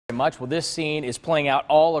Much. Well, this scene is playing out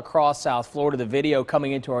all across South Florida. The video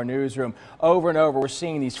coming into our newsroom over and over. We're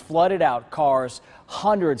seeing these flooded out cars,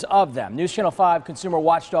 hundreds of them. News Channel 5 consumer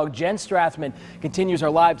watchdog Jenn Strathman continues our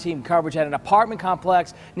live team coverage at an apartment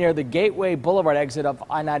complex near the Gateway Boulevard exit of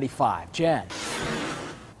I-95. Jen.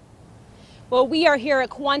 Well, we are here at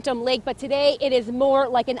Quantum Lake, but today it is more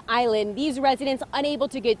like an island. These residents unable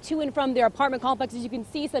to get to and from their apartment complexes. You can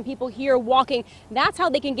see some people here walking. That's how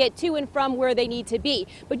they can get to and from where they need to be.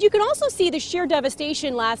 But you can also see the sheer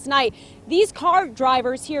devastation last night. These car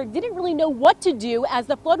drivers here didn't really know what to do as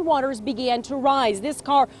the floodwaters began to rise. This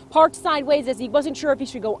car parked sideways as he wasn't sure if he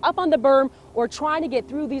should go up on the berm or try to get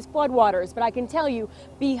through these floodwaters. But I can tell you,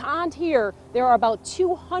 beyond here, there are about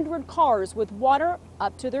 200 cars with water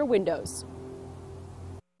up to their windows.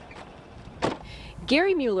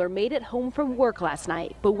 Gary Mueller made it home from work last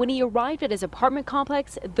night, but when he arrived at his apartment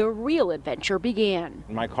complex, the real adventure began.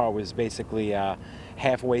 My car was basically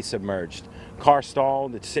halfway submerged. Car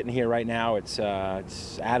stalled. It's sitting here right now. It's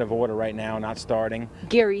out of order right now, not starting.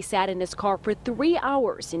 Gary sat in his car for 3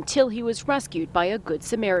 hours until he was rescued by a Good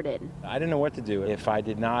Samaritan. I didn't know what to do. If I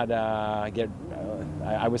did not get,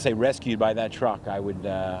 I would say, rescued by that truck, I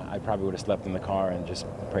probably would have slept in the car and just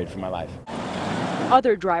prayed for my life.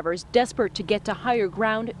 Other drivers, desperate to get to higher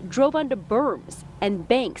ground, drove onto berms and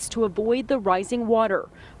banks to avoid the rising water.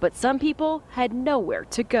 But some people had nowhere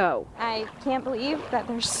to go. I can't believe that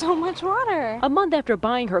there's so much water. A month after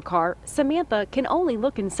buying her car, Samantha can only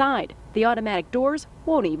look inside. The automatic doors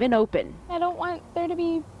won't even open. I don't want there to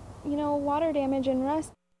be, water damage and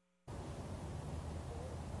rust.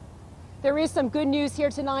 There is some good news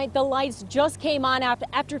here tonight. The lights just came on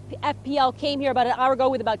after FPL came here about an hour ago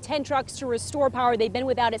with about 10 trucks to restore power. They've been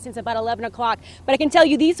without it since about 11 o'clock. But I can tell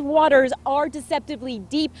you these waters are deceptively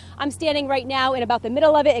deep. I'm standing right now in about the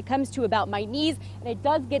middle of it. It comes to about my knees, and it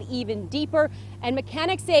does get even deeper. And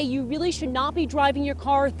mechanics say you really should not be driving your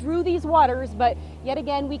car through these waters. But yet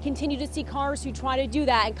again, we continue to see cars who try to do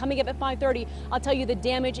that. And coming up at 5:30, I'll tell you the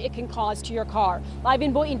damage it can cause to your car. Live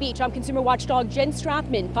in Boynton Beach, I'm consumer watchdog Jenn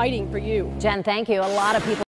Strathman, fighting for you. Jen, thank you. A lot of people